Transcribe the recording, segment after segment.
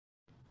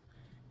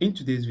In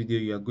today's video,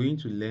 you are going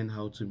to learn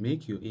how to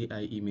make your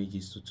AI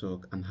images to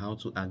talk and how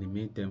to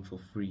animate them for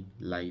free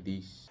like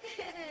this.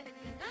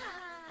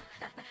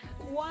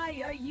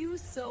 Why are you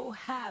so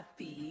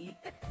happy?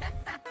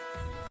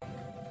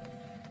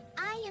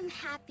 I am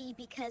happy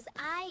because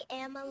I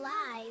am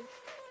alive.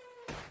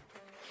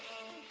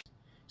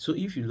 So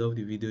if you love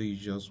the video you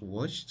just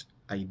watched,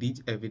 I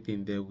did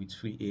everything there with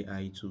free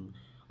AI tool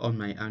on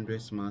my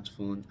Android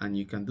smartphone, and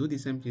you can do the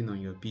same thing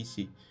on your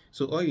PC.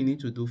 So all you need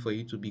to do for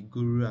you to be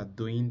guru at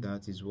doing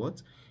that is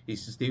what?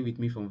 Is to stay with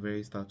me from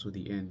very start to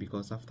the end,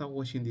 because after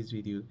watching this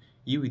video,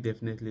 you will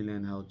definitely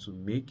learn how to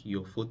make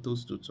your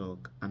photos to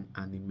talk and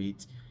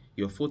animate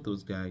your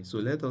photos, guys. So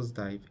let us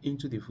dive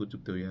into the full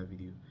tutorial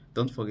video.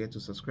 Don't forget to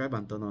subscribe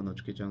and turn on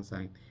notification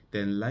sign.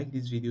 Then like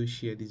this video,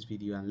 share this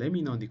video, and let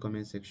me know in the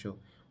comment section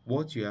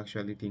what you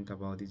actually think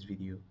about this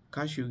video.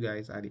 Catch you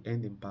guys at the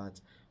ending part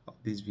of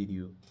this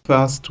video.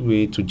 First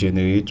way to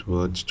generate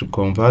words to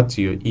convert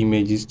your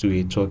images to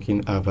a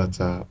talking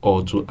avatar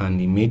or to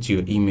animate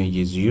your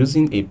images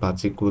using a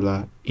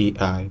particular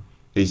AI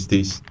is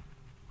this.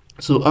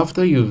 So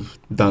after you've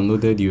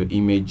downloaded your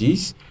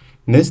images,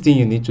 next thing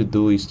you need to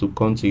do is to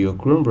come to your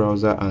Chrome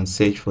browser and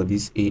search for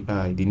this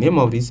AI. The name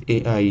of this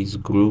AI is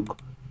Grok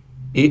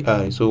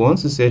Ai. So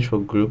once you search for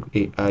Grok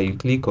AI, you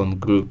click on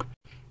Grok.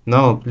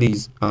 Now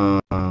please, an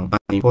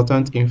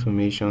important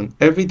information,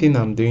 everything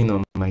I'm doing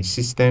on my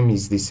system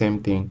is the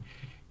same thing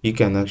you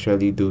can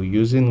actually do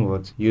using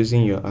what?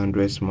 Using your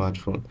Android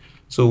smartphone.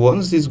 So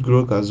once this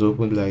Grok has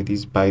opened like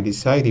this, by the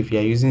side, if you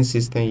are using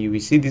system, you will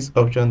see this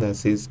option that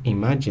says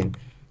imagine.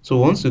 So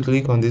once you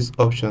click on this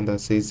option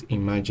that says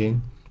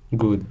imagine,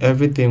 good,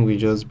 everything will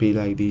just be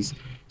like this.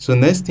 So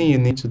next thing you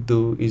need to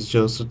do is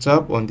just to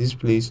tap on this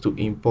place to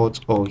import,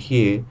 or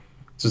here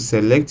to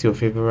select your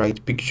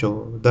favorite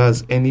picture.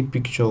 That's any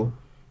picture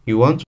you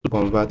want to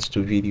convert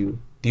to video.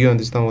 Do you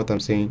understand what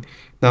I'm saying?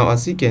 Now,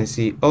 as you can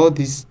see, all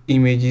these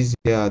images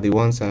here are the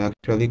ones I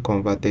actually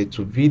converted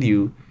to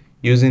video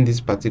using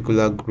this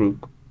particular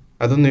group.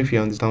 I don't know if you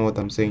understand what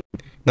I'm saying.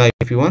 Now,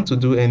 if you want to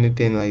do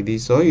anything like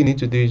this, all you need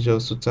to do is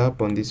just to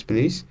tap on this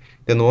place.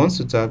 Then once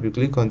you tap, you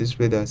click on this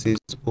place that says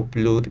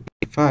upload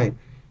a file.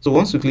 So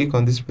once you click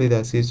on this place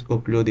that says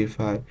upload a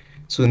file,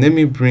 so let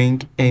me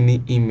bring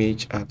any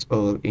image at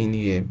all in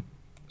here.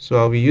 So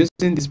I'll be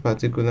using this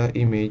particular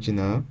image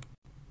now,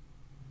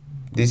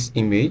 this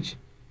image.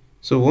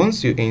 So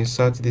once you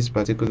insert this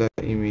particular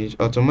image,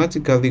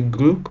 automatically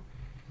Grok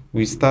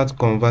will start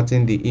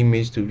converting the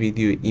image to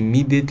video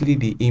immediately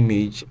the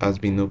image has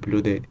been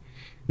uploaded.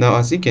 Now,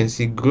 as you can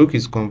see, Grok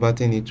is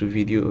converting it to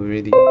video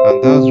already,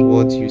 and that's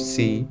what you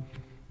see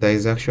that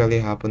is actually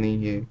happening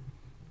here.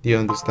 Do you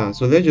understand?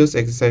 So let's just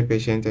exercise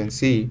patience and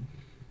see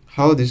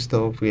how this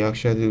stuff will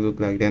actually look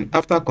like. Then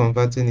after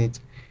converting it,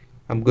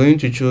 I'm going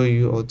to show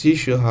you or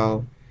teach you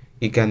how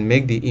you can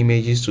make the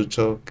images to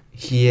talk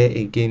here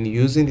again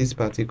using this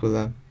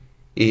particular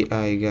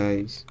AI,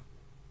 guys.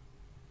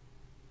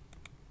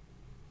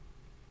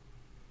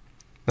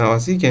 Now,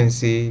 as you can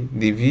see,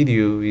 the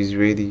video is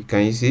ready.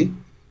 Can you see?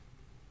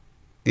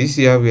 This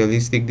is how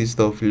realistic this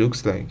stuff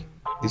looks like.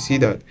 You see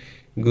that?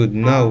 Good.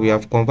 Now we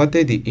have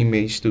converted the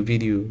image to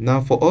video. Now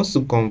for us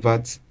to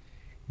convert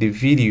the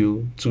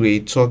video to a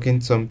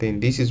talking something,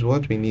 this is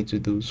what we need to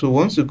do. So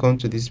once you come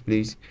to this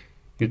place,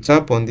 you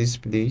tap on this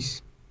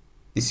place.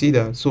 You see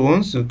that? So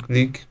once you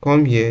click,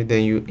 come here,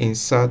 then you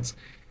insert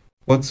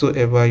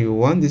whatsoever you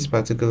want this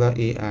particular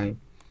AI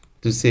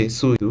to say.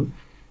 So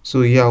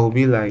here will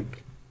be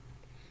like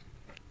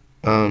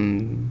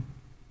I'll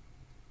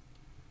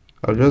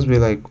just be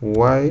like,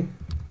 why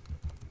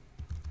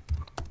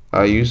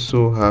are you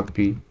so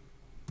happy?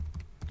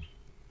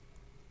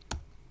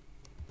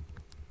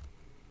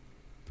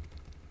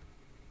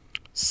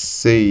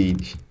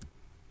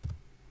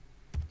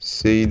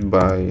 Said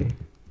by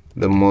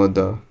the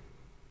mother.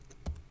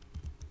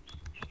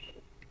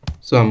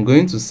 So I'm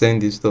going to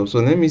send this stuff. So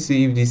let me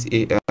see if this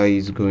AI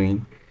is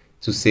going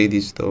to say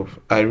this stuff.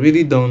 I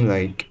really don't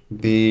like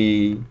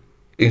the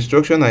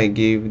instruction I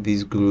gave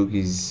this group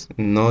is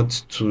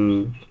not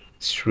too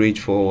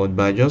straightforward,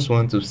 but I just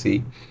want to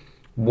see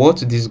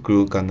what this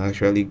group can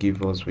actually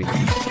give us with. You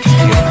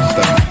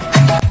understand?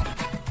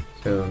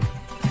 So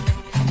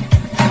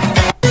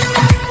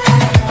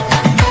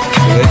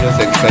let's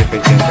just exercise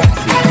patience and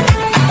see.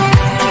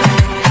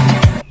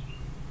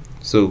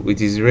 So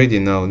it is ready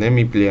now. Let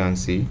me play and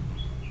see.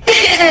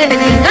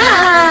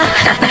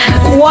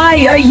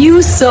 Why are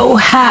you so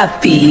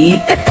happy?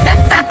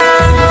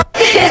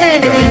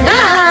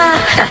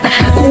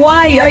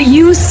 Why are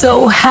you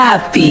so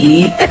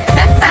happy?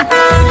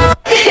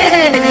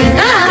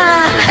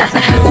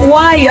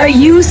 Why are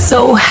you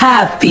so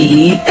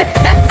happy?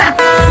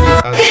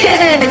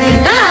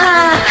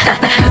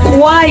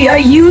 Why are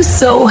you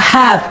so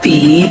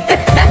happy?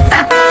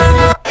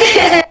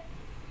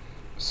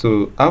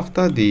 So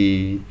after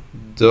the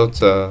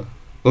daughter,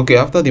 okay,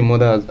 after the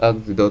mother has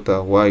asked the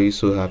daughter, why are you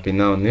so happy?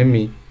 Now let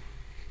me,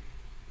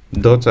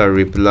 daughter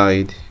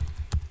replied,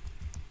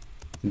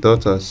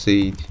 daughter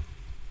said,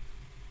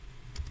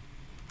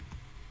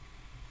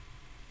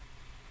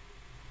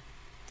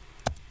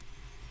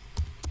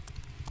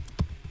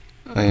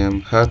 I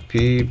am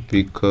happy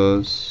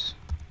because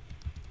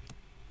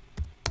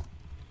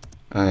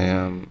I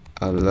am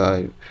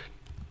alive.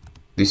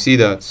 You see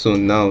that? So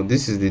now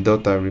this is the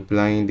daughter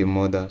replying the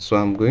mother. So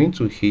I'm going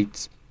to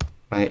hit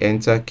my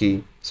enter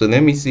key. So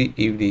let me see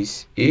if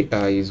this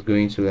AI is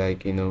going to,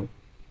 like,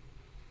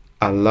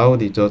 allow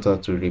the daughter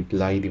to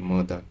reply the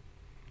mother.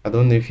 I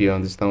don't know if you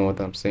understand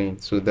what I'm saying.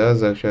 So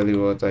that's actually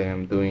what I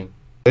am doing.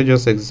 Let's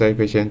just exercise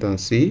patience and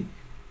see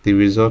the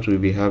result we'll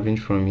be having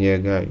from here,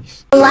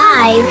 guys.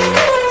 Alive.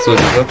 So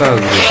the daughter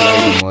has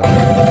replied the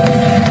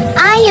mother.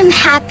 I am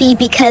happy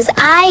because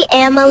I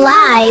am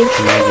alive.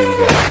 Imagine,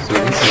 guys. So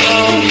this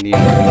is really, really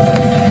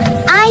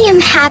amazing. I am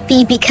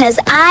happy because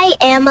I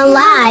am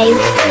alive.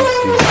 This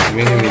is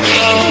really, really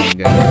amazing,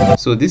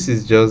 guys. So this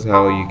is just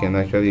how you can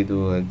actually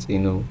do it,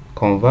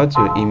 convert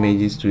your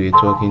images to a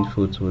talking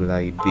photo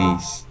like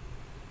this.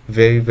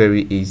 Very,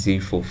 very easy,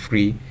 for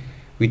free,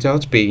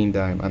 without paying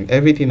dime. And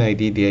everything I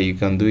did there, you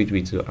can do it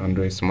with your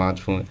Android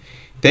smartphone.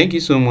 Thank you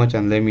so much,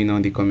 and let me know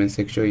in the comment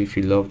section if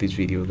you love this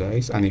video,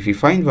 guys. And if you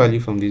find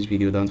value from this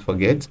video, don't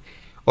forget,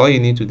 all you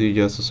need to do is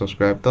just to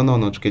subscribe, turn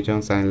on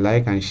notifications, and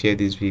like and share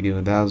this video.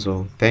 That's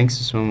all. Thanks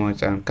so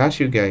much, and catch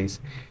you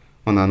guys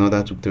on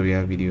another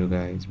tutorial video,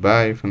 guys.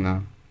 Bye for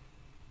now.